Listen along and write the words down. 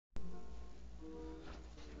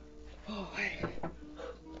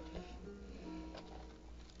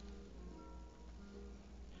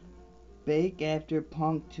Bake after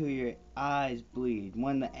punk till your eyes bleed.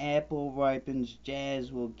 When the apple ripens,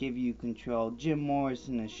 jazz will give you control. Jim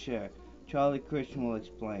Morrison is sure. Charlie Christian will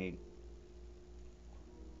explain.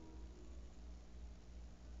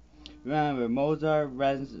 Remember, Mozart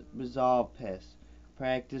resolve piss.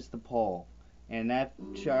 Practice the pole. And F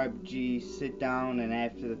sharp G, sit down and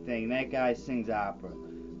after the thing. That guy sings opera.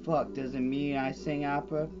 Fuck, does it mean I sing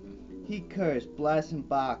opera? He cursed, blasting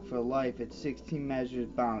Bach for life at 16 measures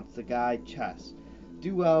bounce. The guy chess.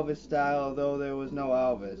 Do Elvis style, although there was no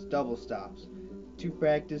Elvis. Double stops. To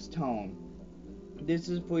practice tone. This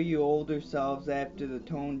is for you older selves after the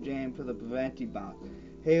tone jam for the Preventi bounce.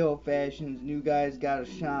 Hey old fashions, new guys gotta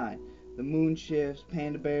shine. The moon shifts,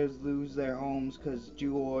 panda bears lose their homes 'cause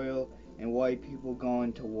Jew oil and white people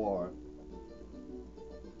going to war.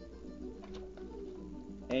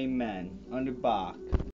 Amen. Under Bach.